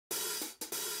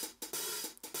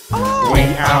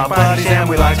our buddies and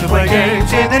we like to play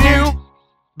games in the new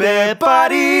Bear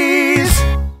Buddies.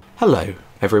 Hello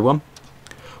everyone,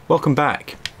 welcome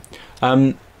back.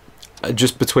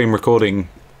 Just between recording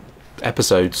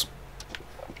episodes,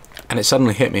 and it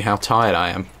suddenly hit me how tired I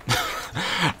am.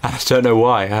 I don't know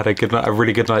why. I had a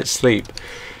really good night's sleep,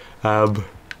 but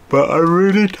I'm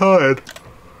really tired.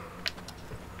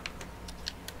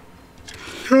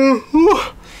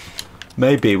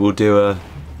 Maybe we'll do a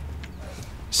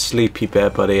Sleepy Bear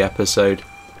Buddy episode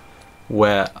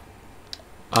where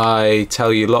I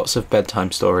tell you lots of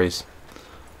bedtime stories.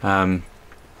 I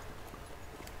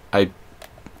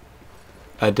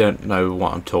don't know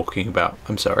what I'm talking about.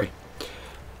 I'm sorry.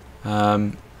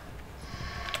 I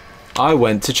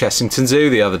went to Chessington Zoo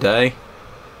the other day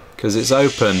because it's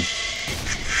open.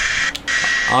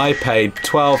 I paid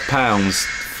 £12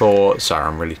 for... Sorry,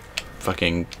 I'm really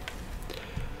fucking...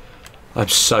 I'm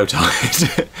so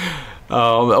tired.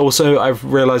 Also, I've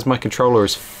realised my controller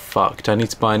is fucked. I need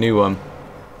to buy a new one.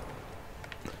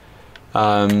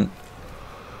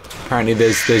 Apparently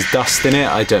there's dust in it.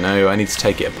 I don't know. I need to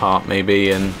take it apart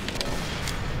maybe. And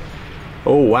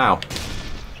oh wow,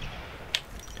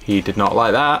 he did not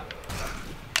like that.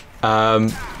 Oh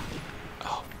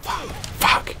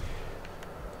fuck.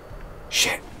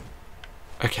 Shit.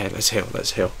 Okay, let's heal.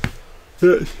 Let's heal.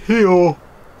 Let's heal.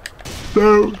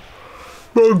 No.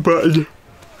 Wrong button.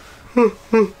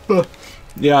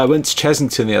 Yeah, I went to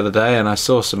Chessington the other day and I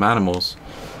saw some animals,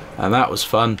 and that was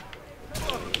fun.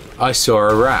 I saw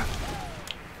a rat.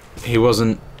 He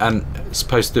wasn't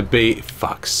supposed to be.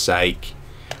 Fuck's sake.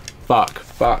 Fuck's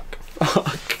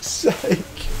sake.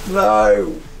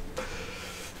 No.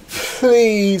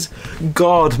 Please,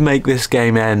 God, make this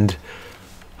game end.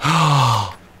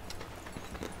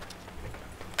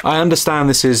 I understand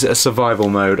this is a survival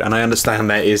mode, and I understand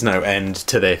there is no end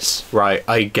to this, right?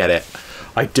 I get it.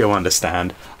 I do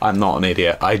understand. I'm not an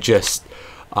idiot. I'm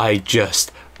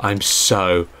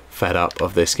so fed up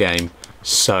of this game.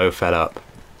 So fed up.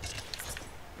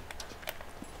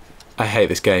 I hate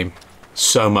this game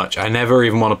so much. I never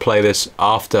even want to play this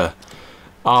after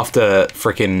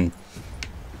freaking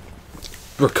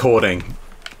recording.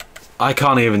 I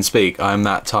can't even speak. I'm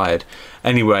that tired.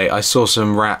 Anyway, I saw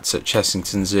some rats at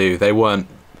Chessington Zoo. They weren't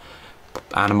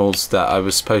animals that I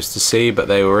was supposed to see, but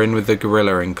they were in with the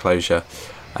gorilla enclosure,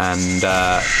 and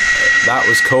that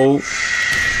was cool.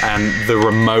 And the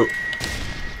remote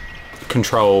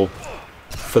control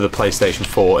for the PlayStation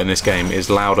 4 in this game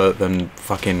is louder than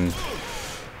fucking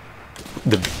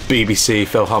the BBC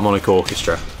Philharmonic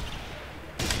Orchestra.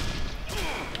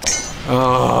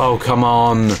 Oh, come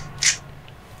on.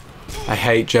 I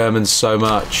hate Germans so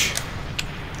much.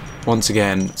 Once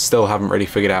again, still haven't really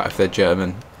figured out if they're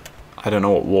German. I don't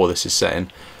know what war this is set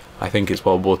in. I think it's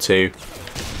World War II.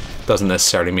 Doesn't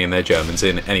necessarily mean they're Germans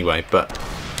in anyway, but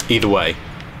either way.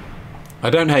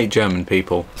 I don't hate German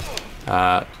people.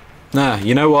 Nah,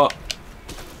 you know what?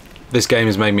 This game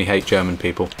has made me hate German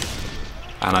people.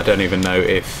 And I don't even know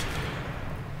if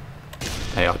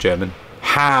they are German.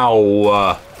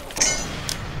 How?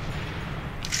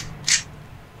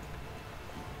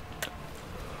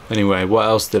 Anyway, what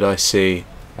else did I see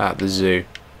at the zoo?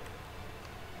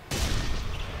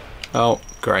 Oh,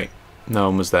 great. No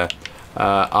one was there.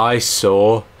 I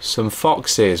saw some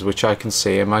foxes, which I can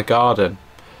see in my garden.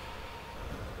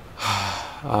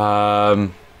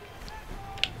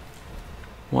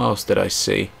 What else did I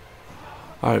see?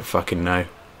 I don't fucking know.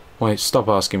 Wait, stop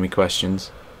asking me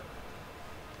questions.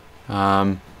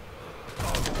 Saw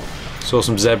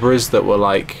some zebras that were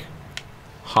like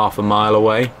half a mile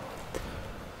away.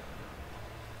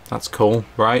 That's cool,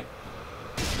 right?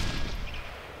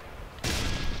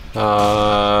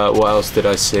 What else did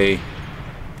I see?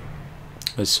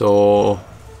 I saw...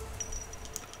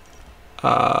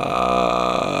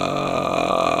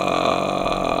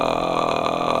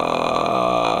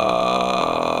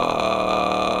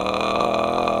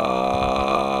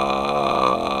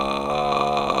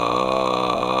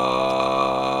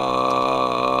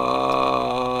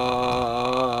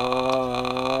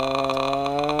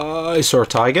 I saw a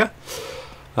tiger.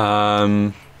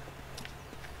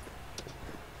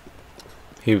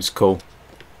 He was cool.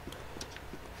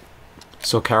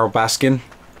 Saw Carol Baskin.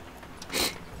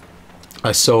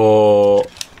 I saw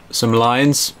some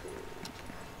lions.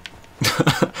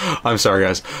 I'm sorry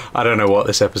guys, I don't know what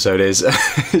this episode is.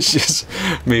 It's just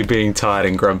me being tired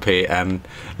and grumpy and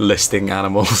listing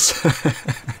animals.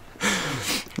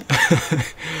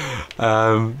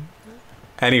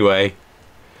 Anyway,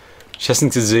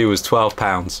 Chessington Zoo was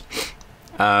 £12,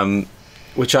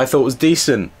 which I thought was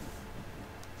decent.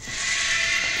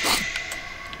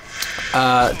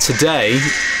 Today,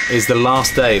 is the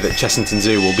last day that Chessington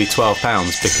Zoo will be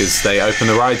 £12 because they open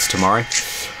the rides tomorrow.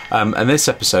 And this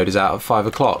episode is out at 5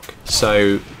 o'clock.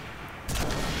 So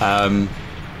I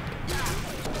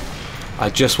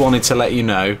just wanted to let you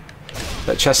know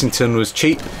that Chessington was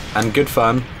cheap and good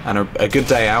fun and a good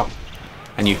day out,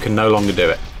 and you can no longer do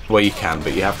it. Well, you can,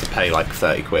 but you have to pay like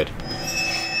 30 quid.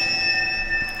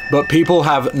 But people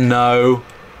have no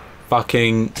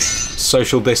fucking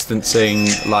social distancing,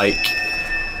 like,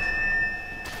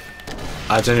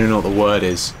 I don't even know what the word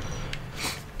is.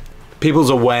 People's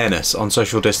awareness on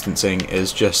social distancing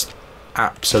is just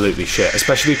absolutely shit,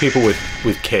 especially people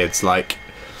with kids. Like,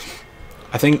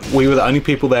 I think we were the only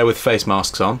people there with face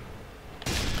masks on,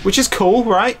 which is cool,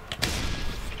 right?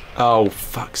 Oh,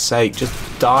 fuck's sake, just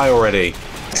die already.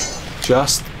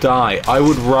 Just die. I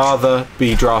would rather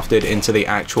be drafted into the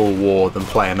actual war than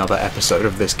play another episode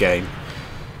of this game.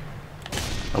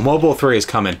 And World War III is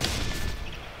coming.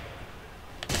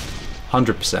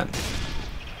 100%.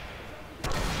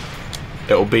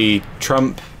 It'll be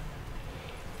Trump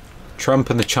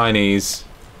and the Chinese.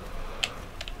 Do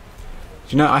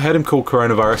you know, I heard him call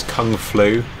coronavirus Kung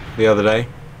Flu the other day.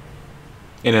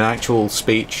 In an actual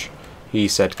speech, he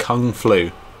said Kung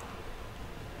Flu.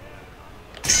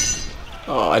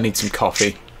 Oh, I need some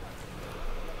coffee.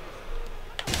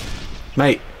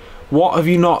 Mate, what have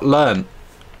you not learnt?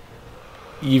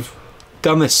 You've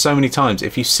done this so many times.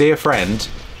 If you see a friend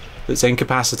that's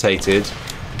incapacitated,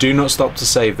 do not stop to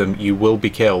save them. You will be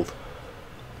killed.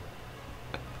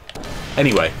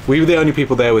 Anyway, we were the only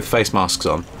people there with face masks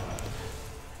on,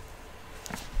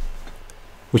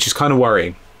 which is kind of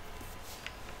worrying.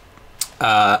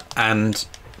 And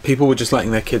people were just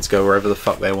letting their kids go wherever the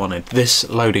fuck they wanted. This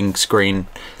loading screen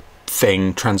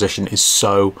thing transition is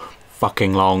so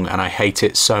fucking long and I hate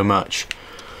it so much.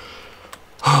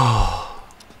 I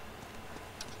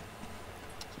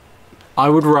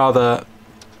would rather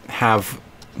have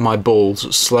my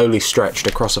balls slowly stretched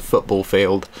across a football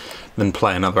field than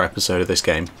play another episode of this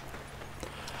game.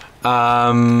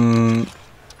 But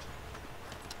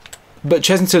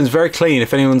Chessington's very clean.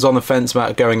 If anyone's on the fence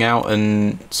about going out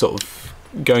and sort of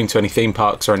going to any theme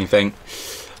parks or anything,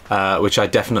 which I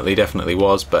definitely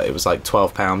was, but it was like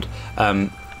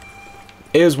 £12.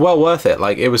 It was well worth it.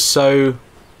 Like, it was so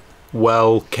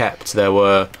well kept. There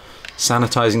were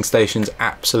sanitizing stations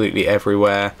absolutely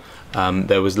everywhere.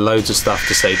 There was loads of stuff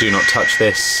to say do not touch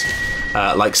this,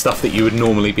 like stuff that you would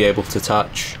normally be able to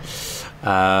touch.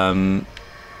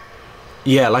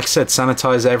 Yeah, like I said,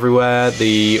 sanitize everywhere.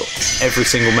 Every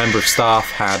single member of staff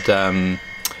had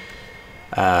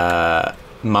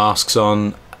masks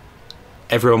on.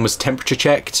 Everyone was temperature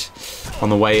checked on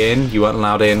the way in. You weren't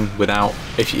allowed in without,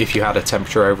 if you had a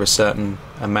temperature over a certain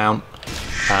amount.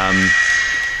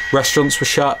 Restaurants were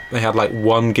shut. They had like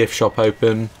one gift shop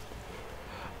open.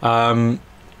 There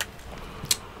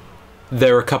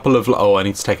were a couple of, oh, I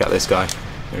need to take out this guy.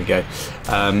 There we go.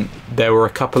 There were a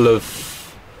couple of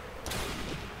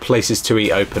places to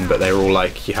eat open, but they were all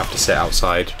like, you have to sit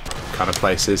outside kind of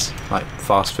places, like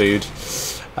fast food.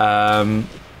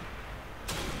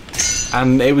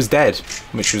 And it was dead,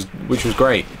 which was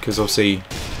great, because obviously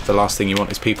the last thing you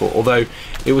want is people. Although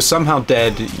it was somehow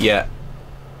dead, yet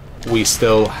we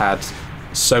still had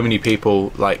so many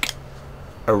people like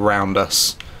around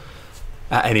us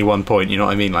at any one point, you know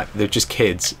what I mean? Like, they're just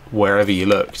kids wherever you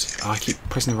looked. Oh, I keep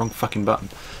pressing the wrong fucking button.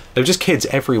 There were just kids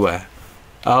everywhere.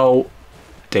 Oh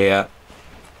dear.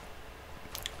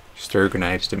 Just threw a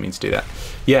grenade, didn't mean to do that.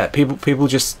 Yeah, people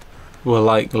just were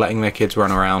like letting their kids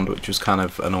run around, which was kind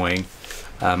of annoying,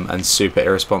 and super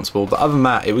irresponsible. But other than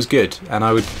that, it was good, and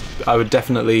I would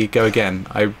definitely go again.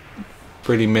 I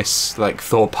really miss like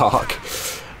Thorpe Park,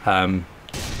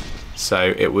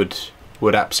 so it would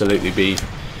absolutely be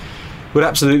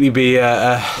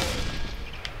an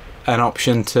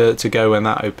option to go when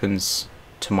that opens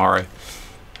tomorrow.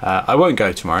 I won't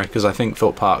go tomorrow because I think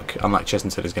Thorpe Park, unlike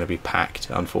Chessington, is going to be packed,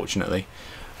 unfortunately.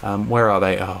 Where are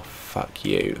they? Oh, fuck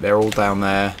you. They're all down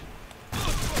there.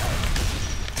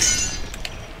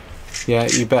 Yeah,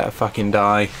 you better fucking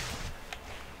die.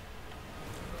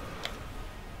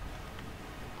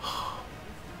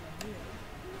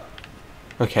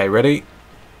 Okay, ready?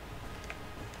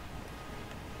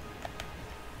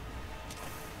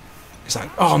 It's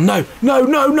like, oh no, no,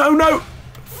 no, no, no!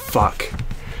 Fuck.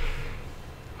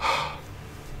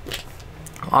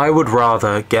 I would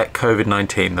rather get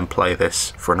COVID-19 than play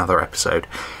this for another episode.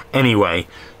 Anyway,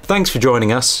 thanks for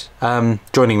joining us.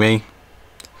 Joining me.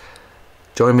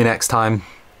 Join me next time.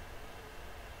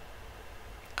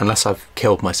 Unless I've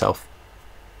killed myself.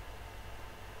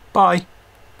 Bye.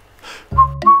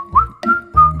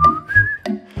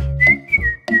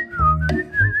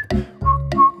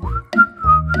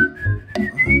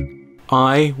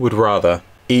 I would rather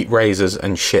eat razors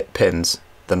and shit pins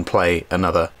than play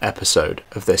another episode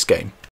of this game.